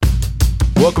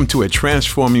Welcome to A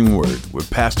Transforming Word with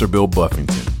Pastor Bill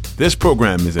Buffington. This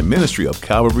program is a ministry of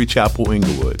Calvary Chapel,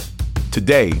 Inglewood.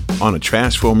 Today on A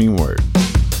Transforming Word.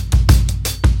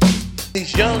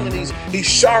 He's young and he's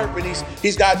sharp and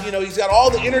he's got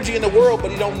all the energy in the world, but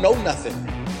he don't know nothing.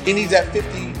 He needs that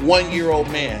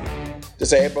 51-year-old man to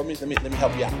say, "Hey, bro, let me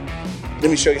help you out. Let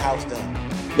me show you how it's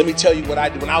done. Let me tell you what I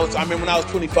did I remember when I was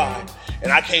 25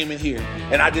 and I came in here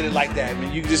and I did it like that." I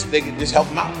mean, they can just help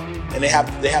them out, and they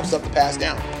have stuff to pass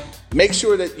down. Make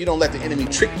sure that you don't let the enemy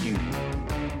trick you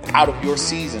out of your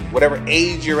season, whatever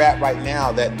age you're at right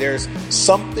now, that there's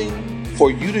something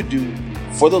for you to do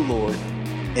for the Lord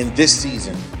in this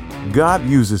season. God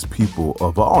uses people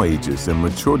of all ages and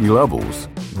maturity levels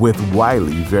with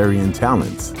widely varying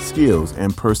talents, skills,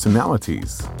 and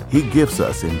personalities. He gifts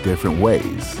us in different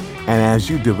ways. And as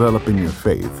you develop in your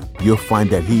faith, you'll find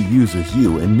that He uses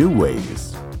you in new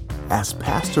ways. As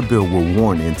Pastor Bill will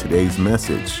warn in today's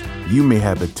message, you may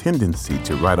have a tendency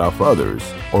to write off others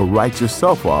or write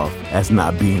yourself off as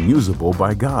not being usable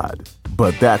by God.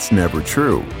 But that's never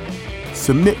true.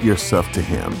 Submit yourself to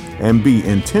Him and be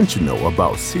intentional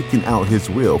about seeking out His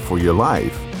will for your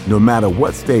life, no matter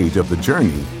what stage of the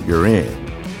journey you're in.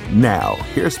 Now,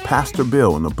 here's Pastor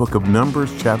Bill in the book of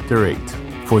Numbers, chapter 8,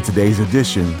 for today's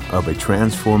edition of A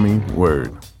Transforming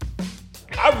Word.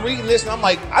 I'm reading this and I'm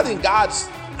like, I think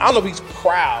I don't know if He's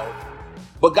proud,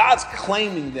 but God's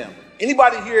claiming them.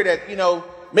 Anybody here that,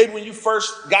 maybe when you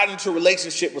first got into a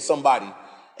relationship with somebody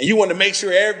and you wanted to make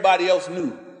sure everybody else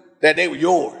knew that they were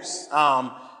yours.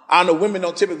 I know women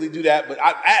don't typically do that, but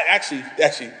I actually,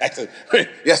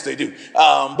 yes, they do.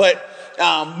 But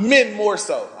men more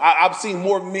so. I've seen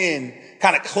more men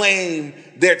kind of claim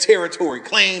their territory,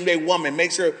 claim their woman,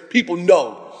 make sure people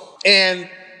know. And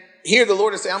here the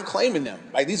Lord is saying, I'm claiming them.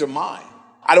 Like, these are mine.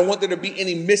 I don't want there to be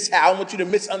any mishap. I don't want you to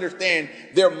misunderstand.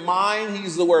 They're mine. He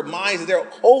uses the word mine. They're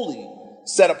holy,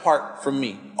 set apart from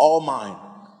me, all mine.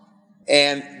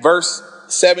 And verse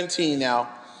 17 now,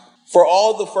 for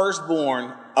all the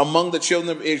firstborn among the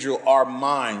children of Israel are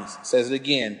mine, says it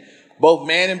again, both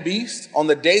man and beast. On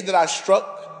the day that I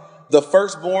struck the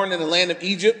firstborn in the land of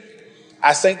Egypt,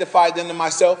 I sanctified them to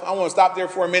myself. I want to stop there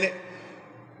for a minute.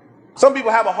 Some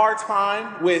people have a hard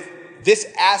time with this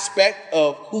aspect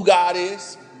of who God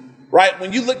is, right?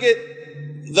 When you look at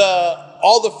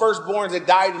all the firstborns that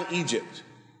died in Egypt,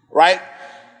 right?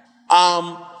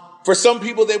 For some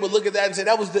people, they would look at that and say,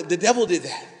 that was the devil did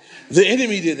that. The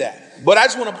enemy did that. But I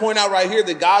just want to point out right here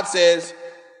that God says,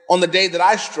 on the day that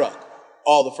I struck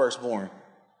all the firstborn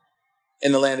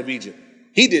in the land of Egypt,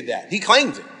 He did that. He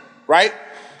claims it, right?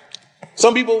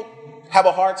 Some people have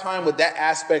a hard time with that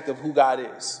aspect of who God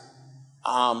is.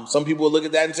 Some people will look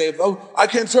at that and say, "Oh, I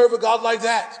can't serve a God like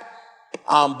that."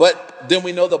 But then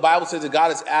we know the Bible says that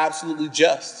God is absolutely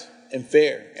just and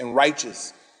fair and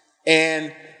righteous.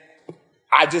 And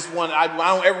I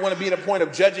don't ever want to be at a point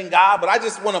of judging God, but I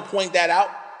just want to point that out,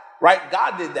 right?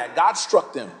 God did that. God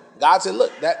struck them. God said,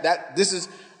 look,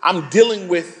 I'm dealing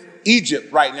with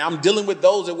Egypt right now. I'm dealing with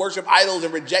those that worship idols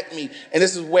and reject me. And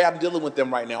this is the way I'm dealing with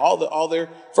them right now. All their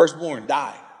firstborn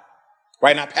died.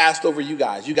 Right now, I passed over you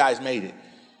guys. You guys made it.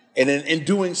 And in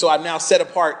doing so, I've now set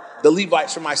apart the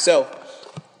Levites for myself.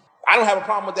 I don't have a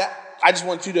problem with that. I just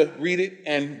want you to read it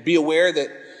and be aware that,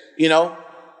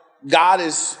 God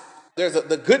is, there's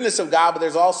the goodness of God, but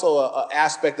there's also an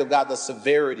aspect of God, the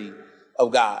severity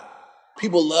of God.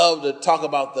 People love to talk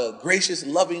about the gracious,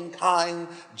 loving, kind,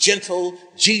 gentle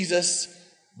Jesus,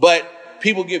 but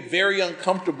people get very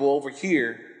uncomfortable over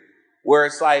here where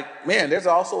it's like, man, there's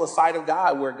also a side of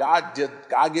God where God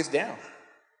gets down.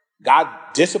 God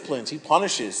disciplines. He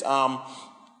punishes.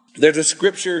 There's a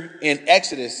scripture in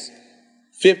Exodus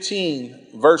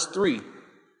 15, verse 3.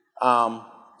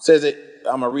 Says it.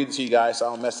 I'm going to read it to you guys so I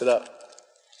don't mess it up.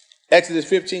 Exodus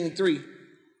 15:3.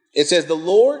 It says, the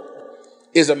Lord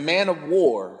is a man of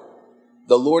war.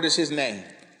 The Lord is His name.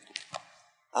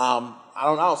 I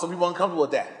don't know. Some people are uncomfortable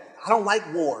with that. I don't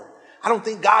like war. I don't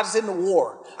think God is in the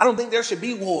war. I don't think there should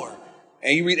be war.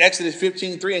 And you read Exodus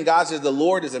 15:3 and God says the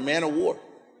Lord is a man of war.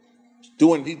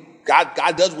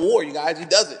 God does war, you guys. He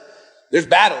does it. There's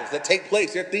battles that take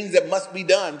place. There are things that must be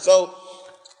done. So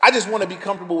I just want to be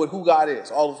comfortable with who God is,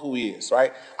 all of who He is,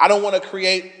 right? I don't want to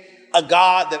create a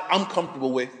God that I'm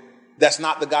comfortable with that's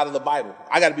not the God of the Bible.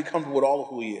 I got to be comfortable with all of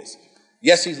who He is.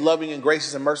 Yes, He's loving and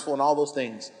gracious and merciful and all those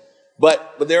things.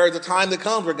 But there is a time that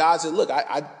comes where God said, look,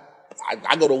 I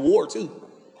go to war too.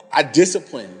 I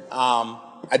discipline.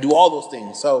 I do all those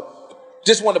things. So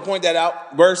just want to point that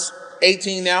out. Verse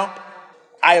 18 now.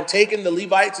 I have taken the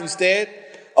Levites instead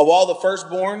of all the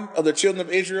firstborn of the children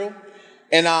of Israel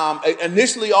And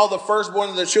initially, all the firstborn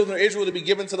of the children of Israel to be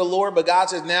given to the Lord. But God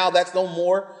says, now that's no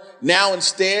more. Now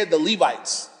instead, the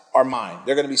Levites are mine.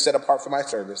 They're going to be set apart for my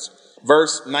service.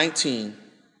 Verse 19.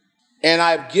 And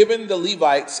I have given the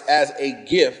Levites as a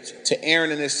gift to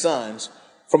Aaron and his sons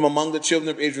from among the children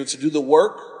of Israel to do the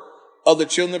work of the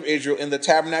children of Israel in the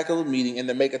tabernacle of meeting and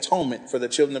to make atonement for the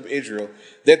children of Israel,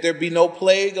 that there be no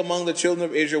plague among the children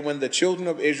of Israel when the children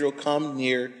of Israel come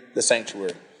near the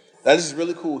sanctuary. Now, this is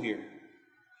really cool here.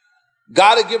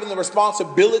 God had given the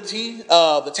responsibility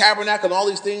of the tabernacle and all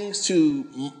these things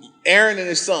to Aaron and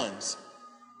his sons.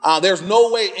 There's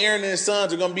no way Aaron and his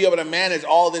sons are going to be able to manage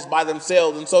all this by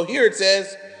themselves. And so here it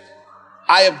says,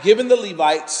 I have given the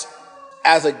Levites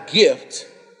as a gift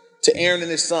to Aaron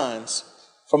and his sons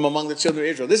from among the children of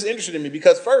Israel. This is interesting to me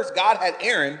because first God had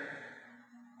Aaron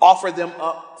offer them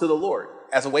up to the Lord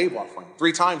as a wave offering.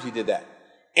 3 times he did that.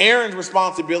 Aaron's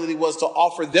responsibility was to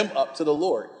offer them up to the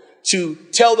Lord, to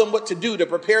tell them what to do, to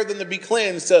prepare them to be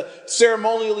cleansed, to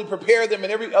ceremonially prepare them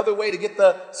in every other way, to get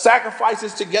the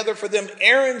sacrifices together for them.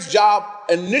 Aaron's job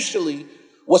initially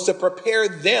was to prepare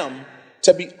them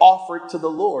to be offered to the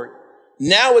Lord.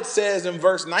 Now it says in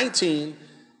verse 19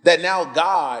 that now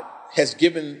God has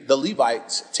given the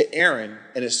Levites to Aaron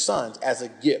and his sons as a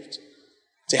gift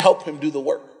to help him do the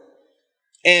work.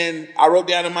 And I wrote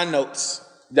down in my notes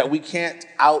that we can't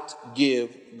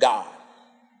outgive God.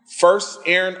 First,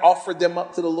 Aaron offered them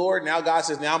up to the Lord. Now God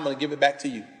says, now I'm going to give it back to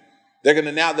you. They're going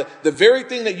to now, the very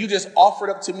thing that you just offered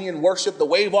up to me in worship, the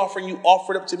wave offering you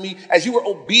offered up to me, as you were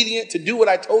obedient to do what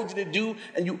I told you to do,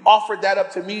 and you offered that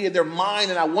up to me, and they're mine,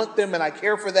 and I want them, and I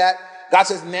care for that. God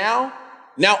says, now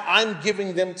I'm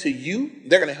giving them to you.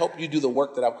 They're going to help you do the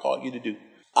work that I've called you to do.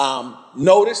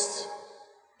 Notice,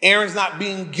 Aaron's not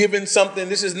being given something.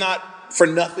 This is not for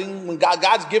nothing. When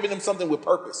God's giving them something with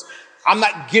purpose. I'm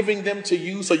not giving them to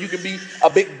you so you can be a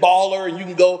big baller and you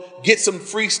can go get some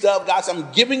free stuff. God says,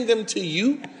 I'm giving them to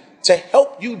you to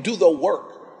help you do the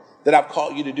work that I've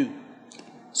called you to do.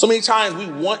 So many times we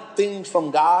want things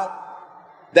from God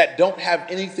that don't have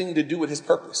anything to do with his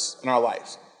purpose in our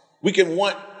lives. We can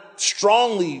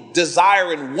strongly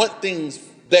desire and want things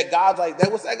that God's like,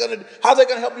 how's that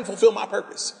going to help you fulfill my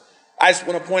purpose? I just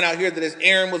want to point out here that as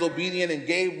Aaron was obedient and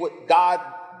gave what God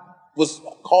was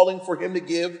calling for him to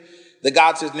give, that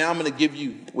God says, now I'm going to give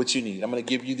you what you need. I'm going to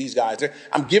give you these guys.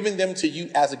 I'm giving them to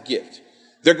you as a gift.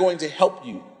 They're going to help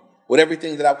you with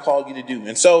everything that I've called you to do.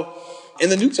 And so in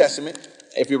the New Testament,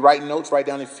 if you're writing notes, write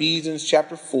down Ephesians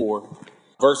chapter 4,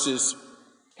 verses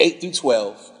 8 through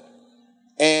 12.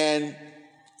 And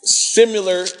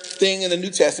similar thing in the New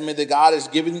Testament that God has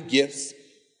given gifts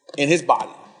in his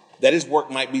body, that his work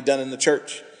might be done in the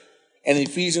church. And in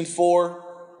Ephesians 4,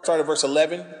 start at verse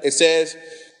 11, it says,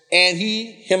 and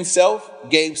he himself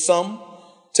gave some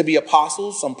to be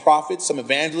apostles, some prophets, some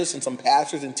evangelists, and some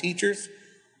pastors and teachers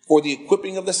for the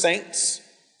equipping of the saints,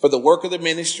 for the work of the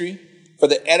ministry, for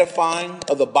the edifying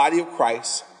of the body of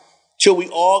Christ, till we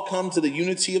all come to the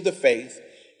unity of the faith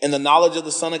and the knowledge of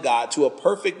the Son of God, to a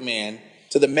perfect man,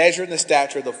 to the measure and the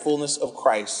stature of the fullness of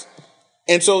Christ.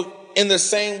 And so in the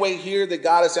same way here that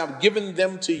God has given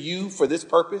them to you for this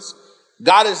purpose,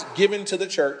 God has given to the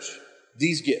church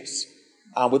these gifts.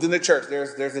 Within the church,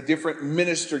 there's a different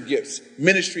ministry gifts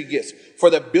for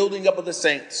the building up of the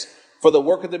saints, for the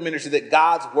work of the ministry, that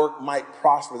God's work might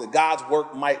prosper, that God's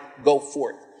work might go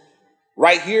forth.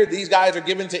 Right here, these guys are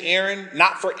given to Aaron,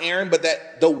 not for Aaron, but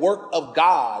that the work of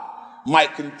God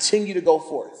might continue to go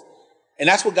forth. And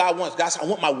that's what God wants. God says, I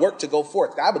want my work to go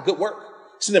forth. I have a good work.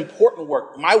 It's an important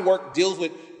work. My work deals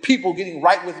with people getting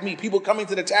right with me, people coming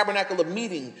to the tabernacle of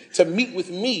meeting to meet with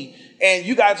me. And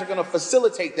you guys are going to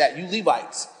facilitate that, you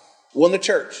Levites. Well, in the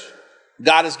church,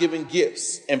 God is giving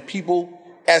gifts, and people,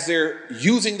 as they're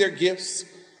using their gifts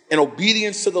in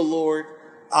obedience to the Lord,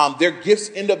 their gifts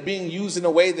end up being used in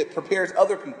a way that prepares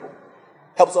other people,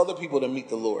 helps other people to meet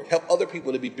the Lord, help other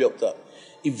people to be built up.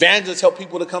 Evangelists help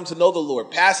people to come to know the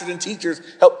Lord. Pastors and teachers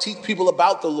help teach people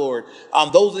about the Lord.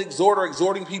 Those that exhort are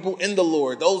exhorting people in the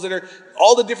Lord. Those that are,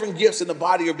 all the different gifts in the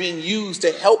body are being used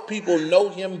to help people know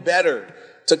him better,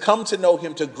 to come to know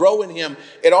him, to grow in him.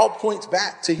 It all points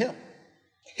back to him,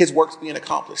 his work's being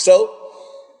accomplished. So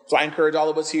I encourage all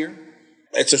of us here.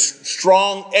 It's a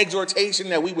strong exhortation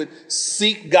that we would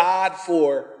seek God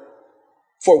for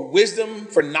wisdom,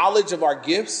 for knowledge of our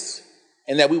gifts,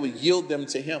 and that we would yield them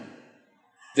to him.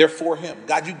 They're for him.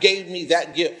 God, you gave me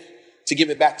that gift to give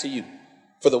it back to you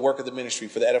for the work of the ministry,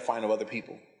 for the edifying of other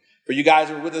people. For you guys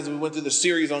who were with us, we went through the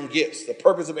series on gifts. The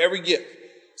purpose of every gift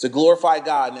is to glorify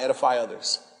God and edify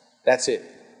others. That's it.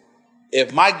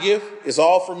 If my gift is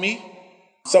all for me,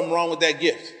 something wrong with that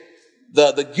gift.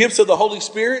 The gifts of the Holy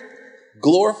Spirit,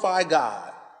 glorify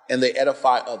God and they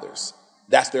edify others.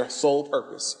 That's their sole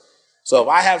purpose. So if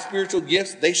I have spiritual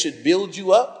gifts, they should build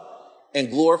you up and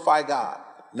glorify God,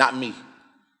 not me.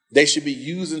 They should be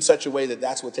used in such a way that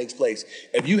that's what takes place.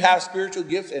 If you have spiritual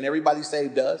gifts, and everybody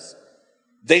saved does,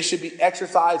 they should be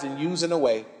exercised and used in a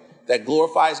way that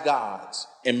glorifies God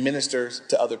and ministers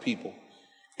to other people.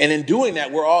 And in doing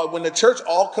that, when the church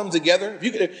all comes together,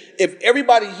 if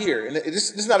everybody here, and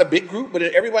this is not a big group, but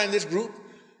if everybody in this group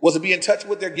was to be in touch with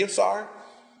what their gifts are,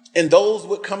 and those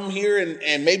would come here,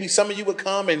 and maybe some of you would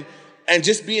come and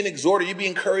just be an exhorter. You'd be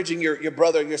encouraging your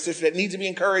brother, your sister that needs to be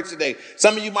encouraged today.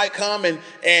 Some of you might come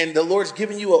and the Lord's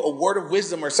giving you a word of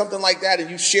wisdom or something like that, and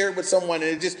you share it with someone,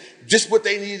 and it's just what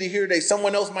they needed to hear today.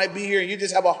 Someone else might be here, and you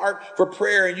just have a heart for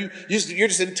prayer, and you're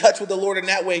just in touch with the Lord in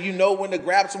that way. You know when to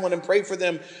grab someone and pray for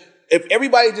them. If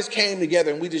everybody just came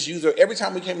together and we just used it, every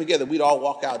time we came together, we'd all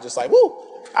walk out just like, woo,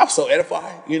 I'm so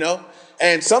edified,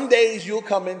 And some days you'll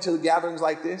come into gatherings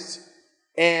like this,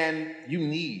 and you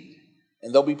need.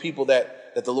 And there'll be people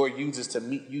that the Lord uses to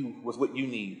meet you with what you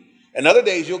need. And other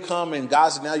days you'll come and God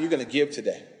says, now you're going to give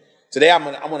today. Today I'm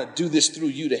going to do this through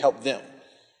you to help them.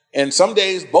 And some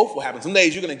days both will happen. Some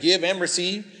days you're going to give and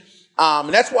receive.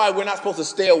 And that's why we're not supposed to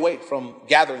stay away from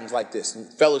gatherings like this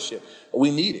and fellowship.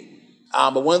 We need it.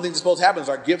 But one of the things that's supposed to happen is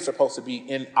our gifts are supposed to be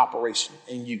in operation,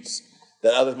 in use,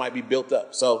 that others might be built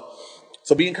up. So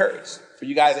be encouraged for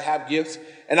you guys to have gifts.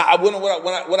 And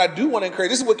what I do want to encourage,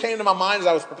 this is what came to my mind as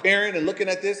I was preparing and looking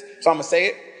at this, so I'm going to say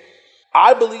it.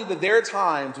 I believe that there are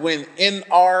times when in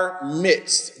our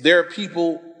midst, there are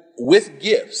people with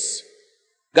gifts.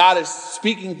 God is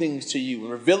speaking things to you and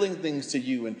revealing things to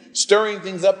you and stirring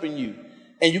things up in you.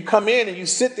 And you come in and you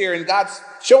sit there and God's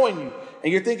showing you.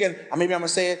 And you're thinking, maybe I'm going to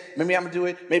say it. Maybe I'm going to do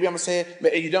it. Maybe I'm going to say it.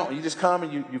 And you don't. You just come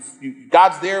and you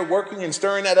God's there working and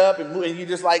stirring that up. And you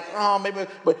just like, maybe.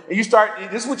 But you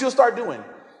start, this is what you'll start doing.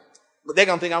 But they're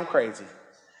going to think I'm crazy.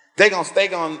 No,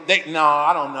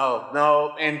 I don't know.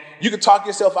 No. And you can talk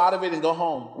yourself out of it and go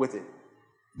home with it.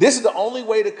 This is the only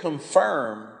way to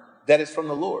confirm that it's from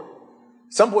the Lord.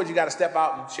 Some point you got to step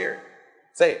out and share it.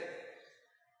 Say it.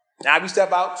 Now, if you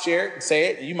step out, share it, and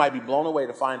say it, and you might be blown away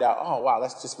to find out, oh, wow,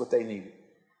 that's just what they needed.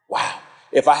 Wow.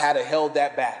 If I had held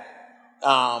that back,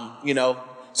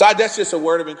 So that's just a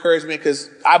word of encouragement because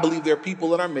I believe there are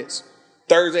people in our midst,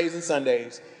 Thursdays and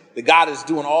Sundays, that God is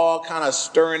doing all kind of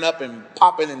stirring up and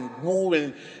popping and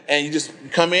moving, and you just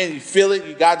come in, you feel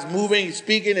it, God's moving, you're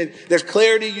speaking, and there's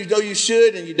clarity, you know you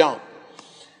should, and you don't.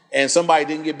 And somebody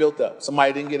didn't get built up.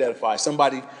 Somebody didn't get edified.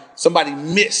 Somebody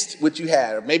missed what you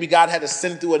had. Or maybe God had to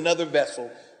send through another vessel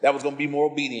that was going to be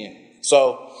more obedient.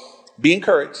 So be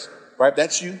encouraged, right?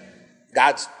 That's you.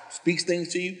 God speaks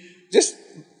things to you. Just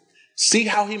see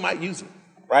how he might use it,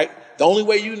 right? The only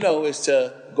way you know is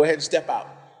to go ahead and step out.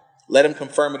 Let him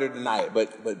confirm it or deny it.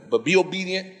 But be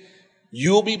obedient.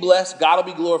 You'll be blessed. God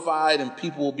will be glorified and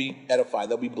people will be edified.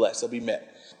 They'll be blessed. They'll be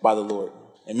met by the Lord.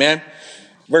 Amen.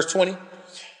 Verse 20.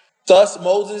 Thus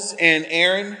Moses and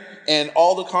Aaron and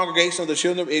all the congregation of the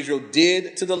children of Israel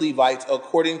did to the Levites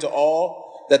according to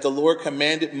all that the Lord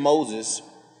commanded Moses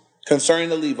concerning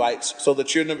the Levites. So the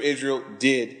children of Israel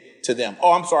did to them.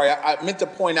 Oh, I'm sorry. I meant to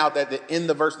point out that in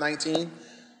the verse 19,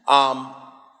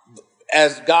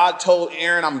 as God told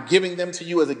Aaron, I'm giving them to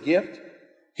you as a gift.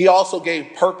 He also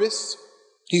gave purpose.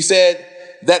 He said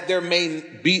that there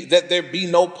be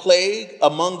no plague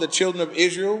among the children of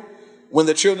Israel when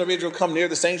the children of Israel come near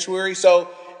the sanctuary. So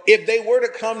if they were to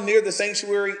come near the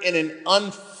sanctuary in an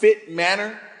unfit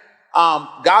manner,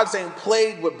 God's saying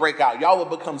plague would break out. Y'all would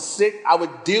become sick. I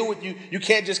would deal with you. You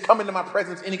can't just come into my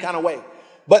presence any kind of way.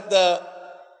 But the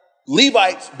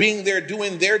Levites being there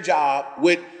doing their job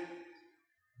would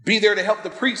be there to help the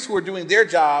priests who are doing their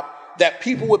job, that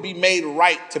people would be made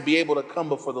right to be able to come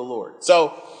before the Lord.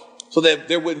 So that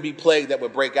there wouldn't be plague that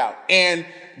would break out. And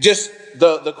just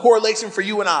the correlation for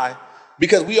you and I,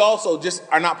 because we also just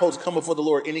are not supposed to come before the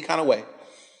Lord any kind of way.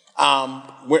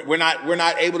 We're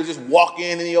not able to just walk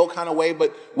in any old kind of way.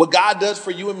 But what God does for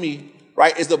you and me,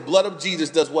 right, is the blood of Jesus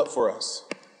does what for us?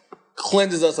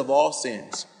 Cleanses us of all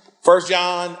sins. 1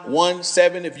 John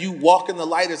 1:7, if you walk in the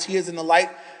light as he is in the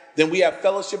light, then we have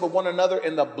fellowship with one another,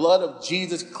 and the blood of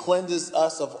Jesus cleanses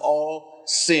us of all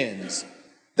sins,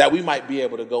 that we might be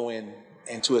able to go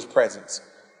into his presence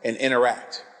and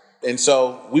interact. And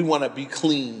so we want to be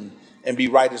clean and be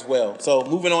right as well. So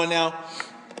moving on now.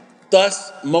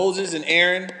 Thus Moses and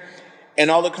Aaron and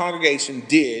all the congregation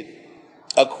did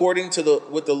according to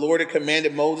what the Lord had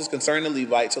commanded Moses concerning the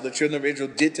Levites. So the children of Israel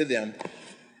did to them.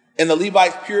 And the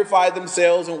Levites purified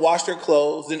themselves and washed their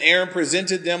clothes. And Aaron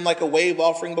presented them like a wave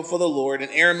offering before the Lord.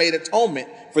 And Aaron made atonement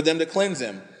for them to cleanse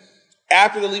them.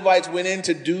 After the Levites went in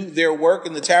to do their work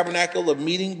in the tabernacle of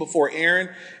meeting before Aaron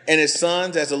and his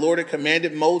sons, as the Lord had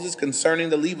commanded Moses concerning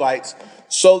the Levites,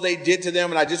 so they did to them.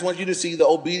 And I just want you to see the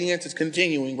obedience is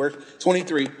continuing. Verse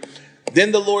 23.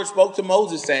 Then the Lord spoke to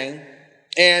Moses saying,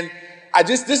 and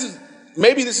this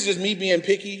is just me being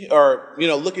picky or,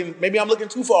 maybe I'm looking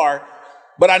too far,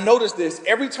 but I noticed this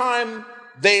every time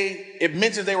it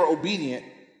mentions they were obedient,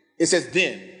 it says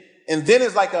then. And then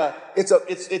is like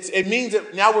it means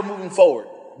that now we're moving forward.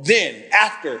 Then,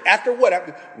 after what?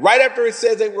 Right after it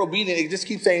says they were obedient, it just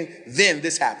keeps saying, then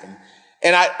this happened.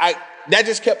 And I that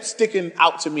just kept sticking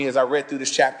out to me as I read through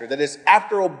this chapter, that it's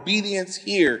after obedience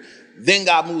here, then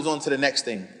God moves on to the next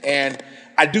thing. And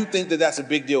I do think that that's a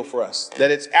big deal for us, that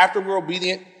it's after we're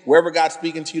obedient, wherever God's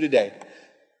speaking to you today,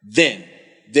 then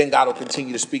God will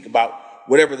continue to speak about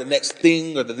whatever the next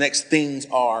thing or the next things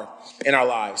are in our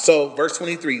lives. So verse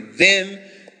 23, then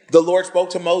the Lord spoke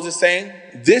to Moses saying,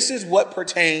 this is what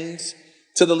pertains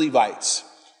to the Levites.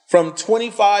 From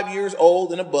 25 years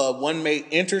old and above, one may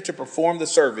enter to perform the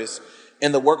service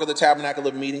in the work of the tabernacle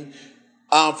of meeting.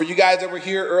 For you guys that were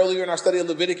here earlier in our study of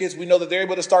Leviticus, we know that they're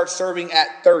able to start serving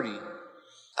at 30.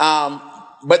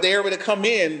 But they're able to come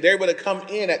in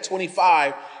at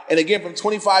 25. And again, from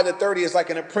 25 to 30, it's like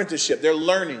an apprenticeship. They're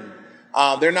learning.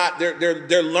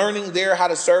 They're learning there how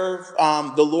to serve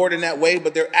the Lord in that way,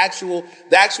 but the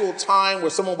actual time where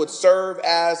someone would serve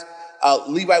as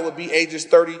Levite would be ages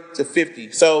 30 to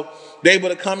 50. So they're able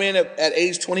to come in at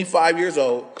age 25 years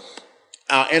old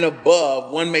and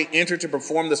above. One may enter to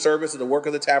perform the service of the work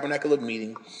of the tabernacle of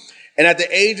meeting. And at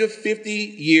the age of 50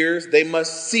 years, they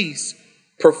must cease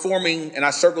performing, and I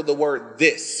circled the word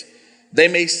this. They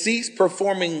may cease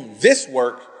performing this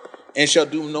work and shall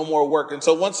do no more work. And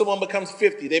so once someone becomes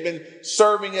 50, they've been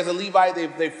serving as a Levite,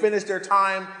 they've finished their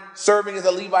time serving as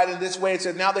a Levite in this way. It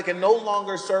says now they can no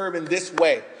longer serve in this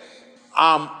way.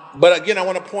 But again, I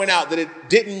want to point out that it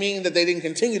didn't mean that they didn't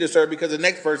continue to serve, because the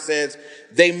next verse says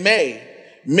they may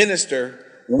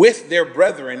minister with their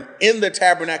brethren in the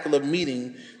tabernacle of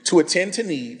meeting to attend to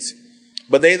needs,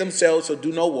 but they themselves shall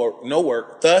do no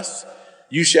work. Thus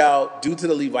you shall do to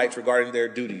the Levites regarding their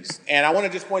duties. And I want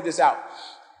to just point this out.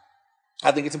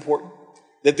 I think it's important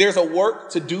that there's a work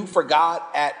to do for God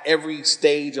at every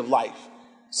stage of life.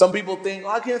 Some people think,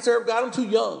 I can't serve God, I'm too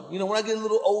young. When I get a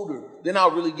little older, then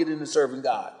I'll really get into serving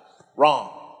God.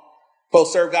 Wrong. You're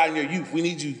supposed to serve God in your youth. We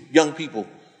need you young people.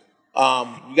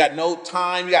 You got no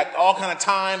time, you got all kind of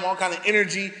time, all kind of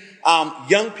energy.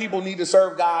 Young people need to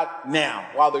serve God now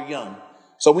while they're young.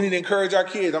 So we need to encourage our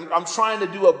kids. I'm trying to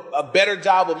do a better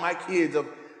job with my kids of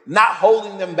not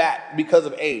holding them back because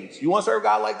of age. You want to serve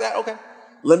God like that? Okay.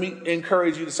 Let me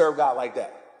encourage you to serve God like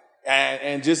that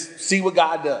and just see what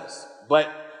God does. But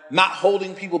not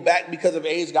holding people back because of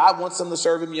age. God wants them to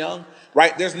serve him young,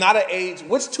 right? There's not an age.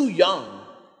 What's too young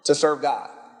to serve God?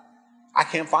 I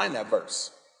can't find that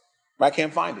verse. I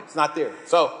can't find it. It's not there.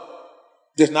 So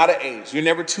there's not an age. You're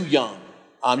never too young.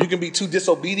 You can be too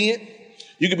disobedient.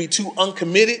 You can be too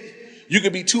uncommitted. You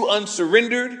could be too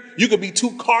unsurrendered. You could be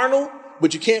too carnal,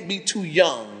 but you can't be too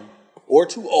young or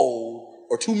too old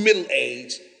or too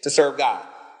middle-aged to serve God.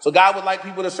 So God would like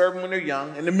people to serve him when they're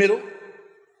young, in the middle.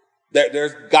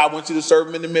 God wants you to serve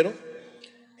him in the middle.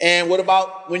 And what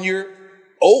about when you're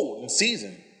old and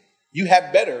seasoned? You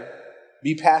had better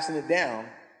be passing it down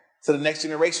to the next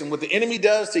generation. What the enemy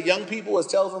does to young people is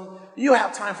tells them, you'll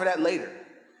have time for that later.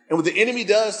 And what the enemy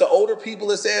does to older people,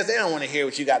 it says they don't want to hear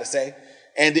what you got to say.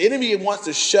 And the enemy wants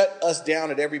to shut us down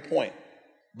at every point.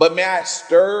 But may I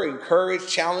stir, encourage,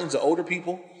 challenge the older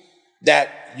people that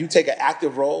you take an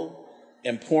active role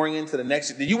in pouring into the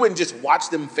next. That you wouldn't just watch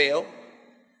them fail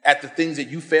at the things that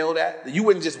you failed at. That you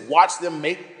wouldn't just watch them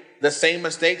make the same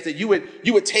mistakes. That you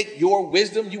would take your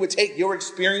wisdom, you would take your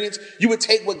experience, you would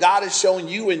take what God has shown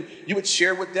you and you would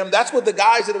share with them. That's what the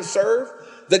guys that have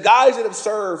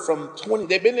served from 20,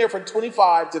 they've been there from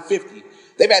 25 to 50.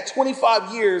 They've had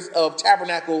 25 years of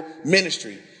tabernacle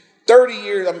ministry, 30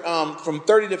 years from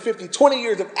 30 to 50, 20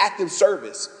 years of active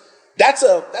service. That's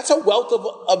a wealth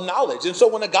of knowledge. And so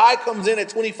when a guy comes in at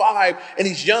 25 and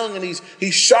he's young and he's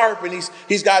sharp and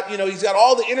he's got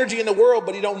all the energy in the world,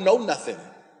 but he don't know nothing.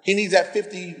 He needs that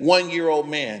 51-year-old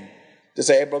man to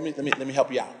say, hey, bro, let me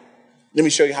help you out. Let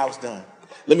me show you how it's done.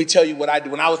 Let me tell you what I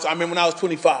do. I remember when I was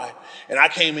 25 and I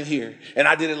came in here and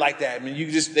I did it like that. I mean,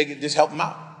 they could just help them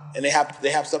out, and they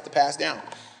have stuff to pass down.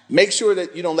 Make sure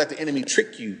that you don't let the enemy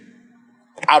trick you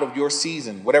out of your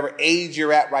season, whatever age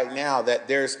you're at right now, that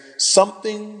there's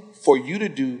something for you to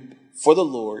do for the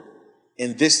Lord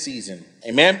in this season.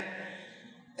 Amen.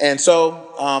 And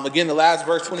so, again, the last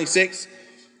verse 26,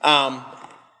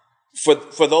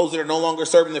 For those that are no longer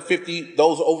serving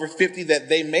those over 50, that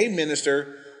they may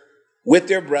minister with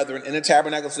their brethren in the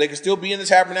tabernacle. So they can still be in the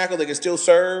tabernacle. They can still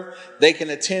serve. They can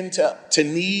attend to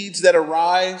needs that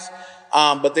arise.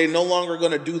 But they're no longer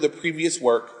going to do the previous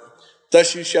work.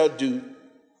 Thus you shall do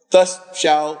to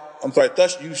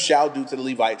the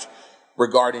Levites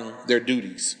regarding their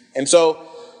duties. And so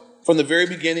from the very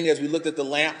beginning, as we looked at the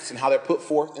lamps and how they're put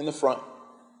forth in the front,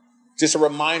 just a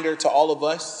reminder to all of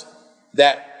us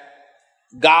that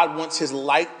God wants his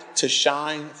light to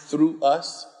shine through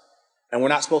us, and we're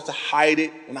not supposed to hide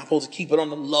it. We're not supposed to keep it on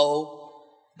the low.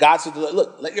 God says,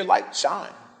 look, let your light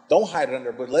shine. Don't hide it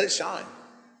under, but let it shine.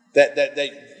 That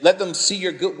let them see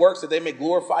your good works, that they may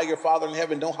glorify your Father in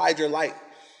heaven. Don't hide your light.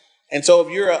 And so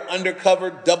if you're an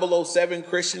undercover 007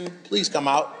 Christian, please come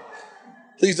out.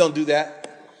 Please don't do that,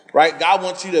 right? God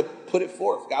wants you to put it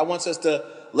forth. God wants us to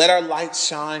let our light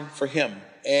shine for him.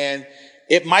 And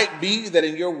it might be that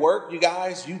in your work, you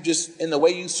guys, in the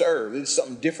way you serve, there's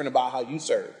something different about how you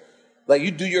serve. Like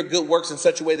you do your good works in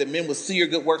such a way that men will see your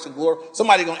good works and glory.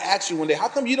 Somebody going to ask you one day, how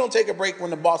come you don't take a break when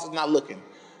the boss is not looking?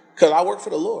 Because I work for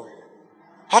the Lord.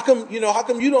 How come you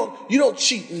don't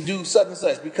cheat and do such and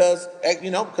such? Because of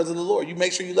the Lord. You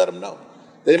make sure you let them know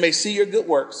that they may see your good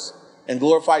works and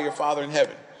glorify your Father in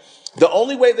heaven. The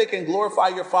only way they can glorify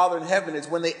your Father in heaven is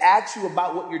when they ask you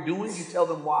about what you're doing, you tell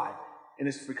them why. And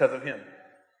it's because of him.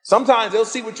 Sometimes they'll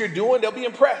see what you're doing. They'll be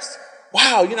impressed.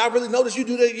 Wow, I really noticed you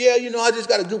do that. Yeah, I just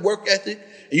got a good work ethic.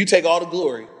 And you take all the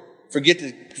glory. Forget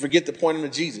to point them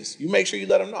to Jesus. You make sure you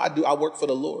let them know I work for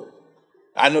the Lord.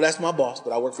 I know that's my boss,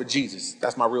 but I work for Jesus.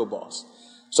 That's my real boss.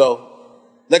 So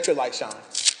let your light shine,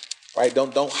 right?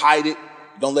 Don't hide it.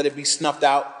 Don't let it be snuffed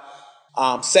out.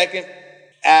 Second,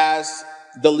 as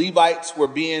the Levites were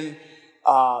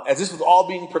as this was all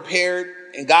being prepared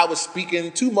and God was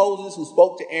speaking to Moses, who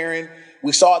spoke to Aaron,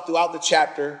 we saw it throughout the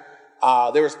chapter.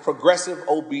 There was progressive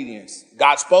obedience.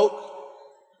 God spoke,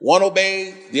 one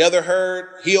obeyed, the other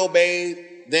heard, he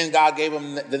obeyed, then God gave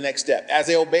him the next step. As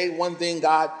they obeyed one thing,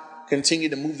 God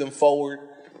continued to move them forward.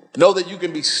 Know that you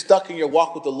can be stuck in your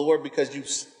walk with the Lord because you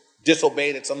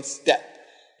disobeyed at some step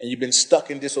and you've been stuck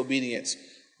in disobedience.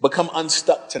 Become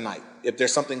unstuck tonight. If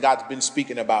there's something God's been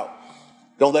speaking about,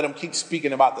 don't let him keep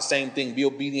speaking about the same thing. Be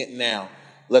obedient now.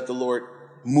 Let the Lord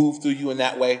move through you in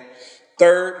that way.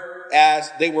 Third, as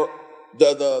they were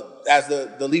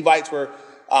the Levites were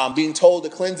being told to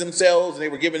cleanse themselves, and they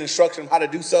were given instruction on how to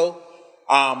do so.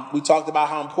 We talked about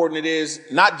how important it is,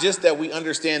 not just that we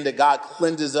understand that God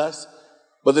cleanses us,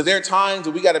 but that there are times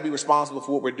that we got to be responsible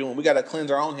for what we're doing. We got to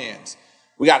cleanse our own hands.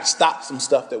 We got to stop some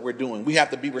stuff that we're doing. We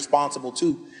have to be responsible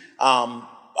too. 2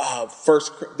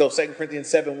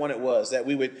 Corinthians 7:1 it was that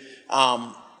we would,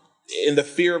 in the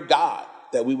fear of God,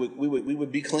 that we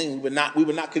would be clean. We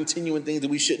would not continue in things that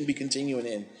we shouldn't be continuing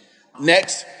in.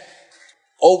 Next,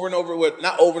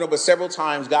 but several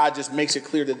times, God just makes it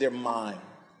clear that they're mine.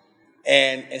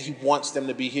 And he wants them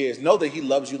to be his. Know that he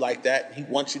loves you like that. He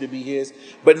wants you to be his.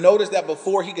 But notice that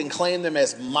before he can claim them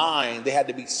as mine, they had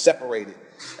to be separated.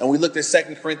 And we looked at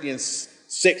 2 Corinthians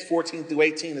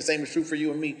 6:14-18. The same is true for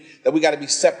you and me, that we got to be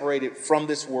separated from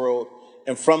this world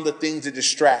and from the things that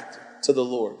distract to the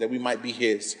Lord, that we might be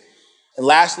his. And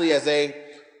lastly, as they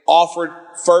offered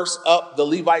first up the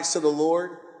Levites to the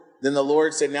Lord, then the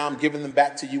Lord said, now I'm giving them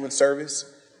back to you in service.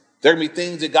 There are going to be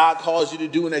things that God calls you to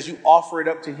do, and as you offer it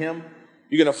up to him,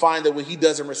 you're going to find that what he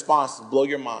does in response will blow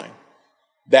your mind.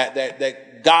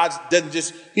 That God didn't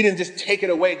just take it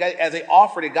away. As they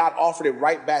offered it, God offered it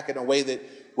right back in a way that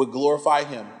would glorify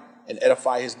him and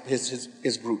edify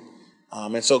his group.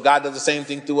 And so God does the same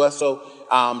thing through us. So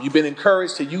you've been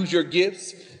encouraged to use your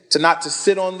gifts, to not to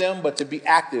sit on them, but to be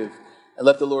active and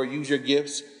let the Lord use your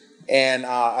gifts. And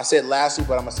I said lastly,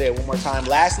 but I'm going to say it one more time.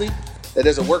 Lastly, that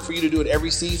there's a work for you to do at every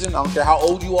season. I don't care how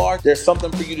old you are. There's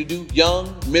something for you to do.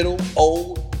 Young, middle,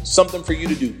 old, something for you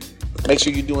to do. Make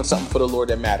sure you're doing something for the Lord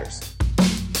that matters.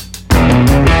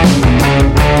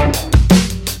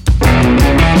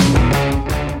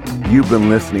 You've been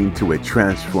listening to A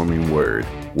Transforming Word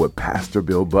with Pastor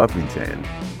Bill Buffington.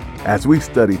 As we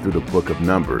study through the book of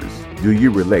Numbers, do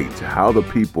you relate to how the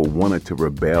people wanted to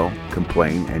rebel,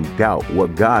 complain, and doubt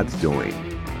what God's doing?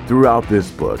 Throughout this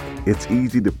book, it's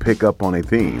easy to pick up on a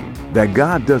theme that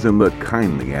God doesn't look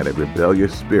kindly at a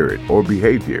rebellious spirit or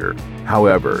behavior.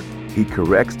 However, he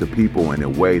corrects the people in a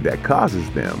way that causes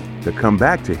them to come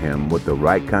back to him with the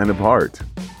right kind of heart.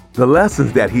 The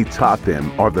lessons that he taught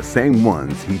them are the same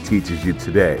ones he teaches you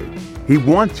today. He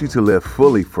wants you to live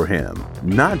fully for him,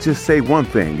 not just say one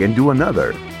thing and do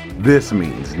another. This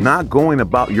means not going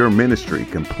about your ministry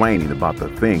complaining about the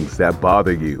things that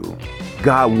bother you.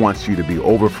 God wants you to be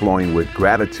overflowing with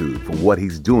gratitude for what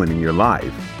He's doing in your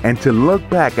life and to look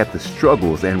back at the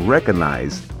struggles and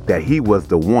recognize that He was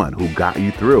the one who got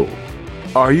you through.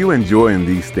 Are you enjoying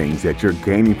these things that you're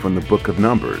gaining from the book of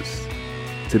Numbers?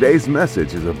 Today's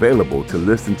message is available to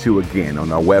listen to again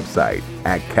on our website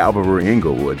at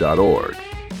calvaryinglewood.org.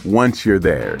 Once you're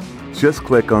there, just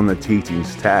click on the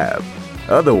Teachings tab.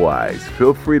 Otherwise,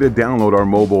 feel free to download our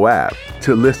mobile app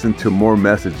to listen to more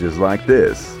messages like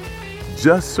this.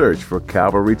 Just search for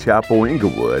Calvary Chapel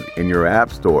Inglewood in your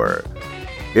app store.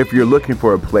 If you're looking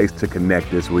for a place to connect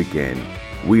this weekend,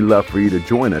 we'd love for you to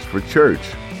join us for church.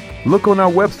 Look on our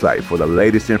website for the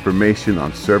latest information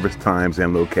on service times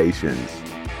and locations.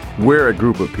 We're a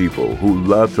group of people who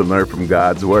love to learn from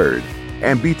God's Word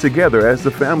and be together as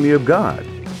the family of God.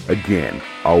 Again,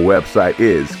 our website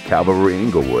is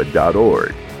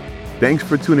calvaryinglewood.org. Thanks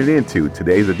for tuning in to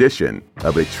today's edition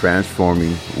of A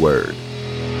Transforming Word.